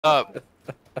up?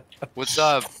 What's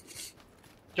up?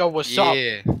 Yo, what's up?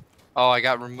 Yeah. Oh, I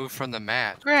got removed from the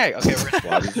match. Greg. Okay,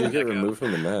 Why did you get removed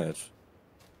from the match?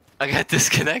 I got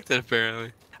disconnected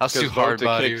apparently. I was too hard to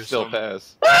body kick or still something.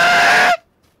 pass.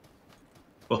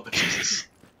 Oh, Jesus.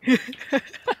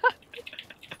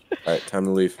 Alright, time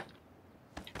to leave.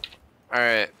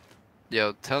 Alright.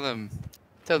 Yo, tell them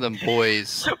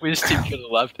boys. We just team to the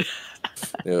left.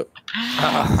 Yep.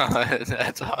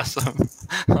 That's awesome.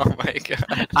 Oh my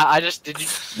god. I just did you.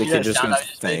 The you kid that just sound goes, I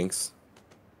just made? thanks.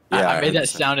 I made heard that the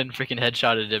sound and freaking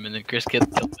headshotted him, and then Chris killed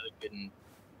the kid, and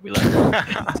we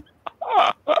left.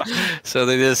 So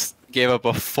they just gave up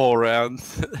a full round.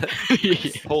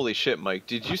 Holy shit, Mike!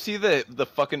 Did you see the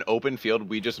fucking open field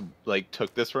we just like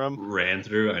took this from? Ran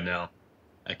through, I know.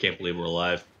 I can't believe we're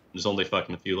alive. There's only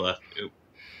fucking a few left. Oop.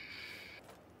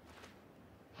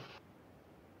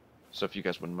 So if you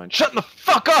guys wouldn't mind, shut the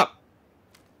fuck up!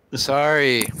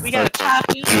 Sorry. We got a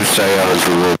You say I was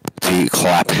really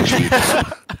clapping cheeks.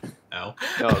 Ow.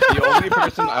 No, the only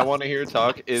person I want to hear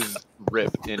talk is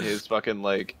Rip in his fucking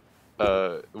like,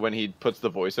 when he puts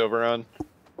the voiceover on.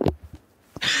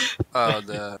 Oh,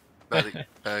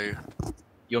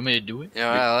 You want me to do it?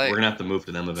 yeah, I like. We're gonna have to move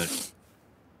to them eventually.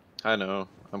 I know,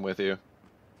 I'm with you.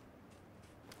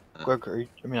 Greg,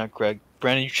 not Greg.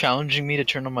 Brandon, you challenging me to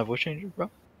turn on my voice changer, bro?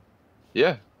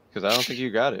 Yeah, because I don't think you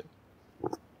got it.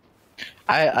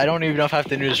 I don't even know if I have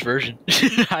the newest version.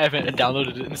 I haven't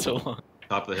downloaded it in so long.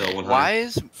 Top of the hill, 100.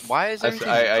 Why is everything?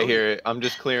 I hear it. I'm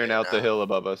just clearing out the hill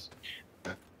above us.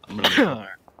 I'm gonna...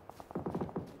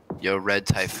 Yo, Red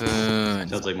Typhoon.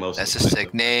 Sounds like most That's a of the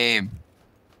sick name.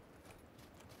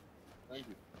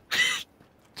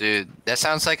 Dude, that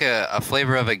sounds like a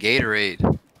flavor of a Gatorade.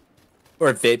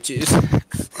 Or vape juice.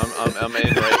 I'm in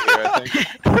right here, I think.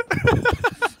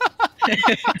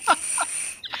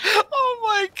 Oh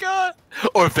my god!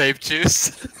 Or vape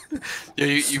juice. Yo,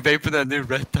 you vaping that new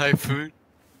Red Typhoon?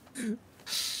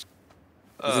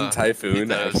 Isn't Typhoon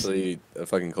does. actually a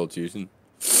fucking cold fusion?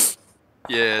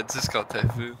 Yeah, it's just called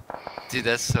Typhoon. Dude,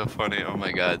 that's so funny. Oh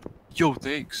my god. Yo,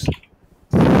 thanks.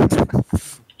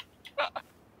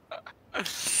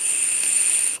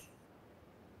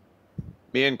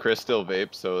 Me and Chris still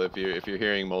vape, so if you're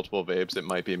hearing multiple vapes, it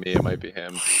might be me, it might be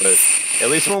him. But at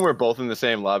least when we're both in the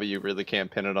same lobby, you really can't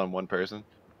pin it on one person.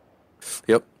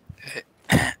 Yep.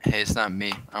 Hey, it's not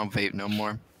me. I don't vape no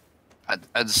more.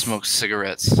 I just smoke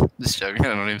cigarettes. Just joking.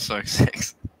 I don't even smoke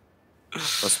cigs.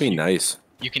 Must be nice.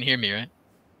 You can hear me, right?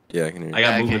 Yeah, I can hear you. I got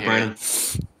Yeah, I movement, can hear Brandon.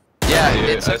 Yeah, see it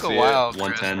it, I took a see while. it.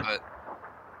 Chris, 110. but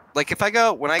like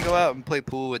when I go out and play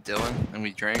pool with Dylan and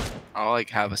we drink, I'll like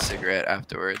have a cigarette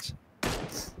afterwards.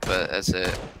 But that's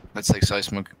it. That's like so I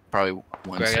smoke probably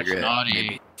one Greg, that's cigarette. naughty.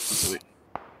 Maybe once a week.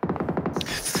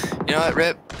 You know what,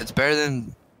 Rip? It's better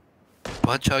than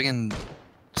butt chugging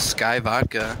Sky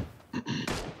vodka.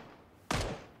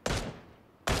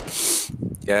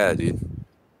 Yeah, dude.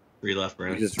 3 left, You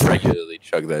Brandon. just regularly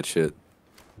chug that shit.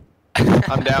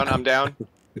 I'm down.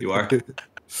 You are? Can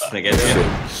I get you?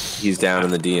 He's down in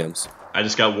the DMs. I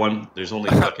just got one. There's only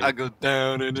fucking... I go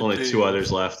down in There's only 2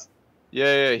 others left.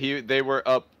 Yeah, they were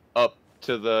up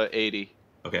to the 80.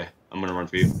 Okay, I'm gonna run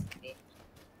for you.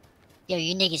 Yo,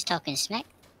 you niggas talking smack?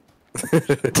 Oh,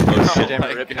 shit. Damn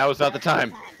it, Rip, now is not the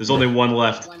time. There's only 1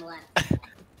 left. One left.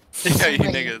 Yeah, you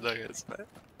niggas look at smack.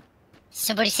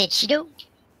 Somebody said Cheeto?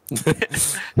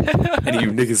 Any of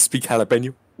you niggas speak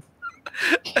jalapeno?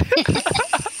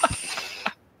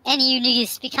 Any of you niggas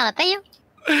speak jalapeno?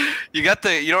 You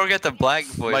don't get the black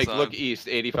voice Mike, on. look east,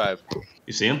 85.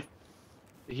 You see him?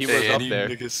 He was up there.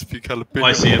 Oh,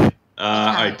 I see him.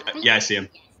 Alright, yeah, I see him.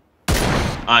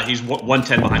 He's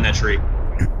 110 behind that tree.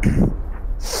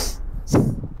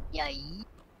 Yeah.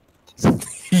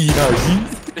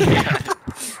 Yeah.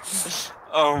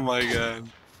 Oh my god.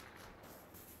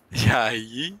 Yeah.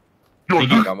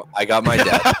 I got my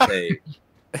dad to say.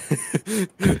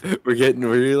 we're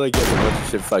like getting a bunch of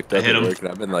shit fucked I up hit at him. work, and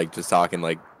I've been like just talking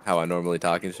like how I normally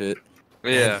talk and shit.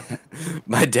 Yeah.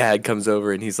 My dad comes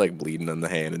over and he's like bleeding on the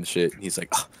hand and shit. And he's like,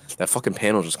 oh, that fucking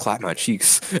panel just clapped my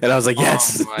cheeks. And I was like,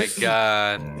 yes. Oh my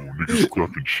god. Niggas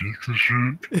clapping cheeks and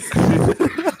shit.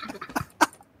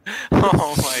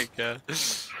 Oh my god.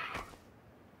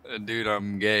 Dude,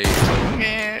 I'm gay.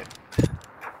 Hey,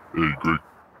 Greg,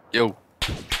 Yo.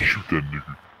 shoot that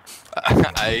nigga.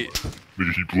 I.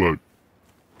 Nigga, he black.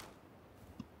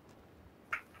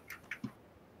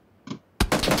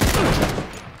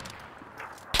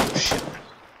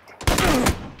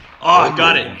 Oh,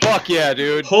 got it. Fuck yeah,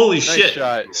 dude. Holy Nice shit.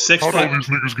 shot. 6 How'd all five. these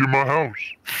niggas get my house?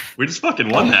 We just fucking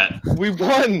won that. We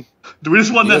won. We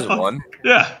just won You that. guys won?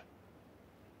 Yeah.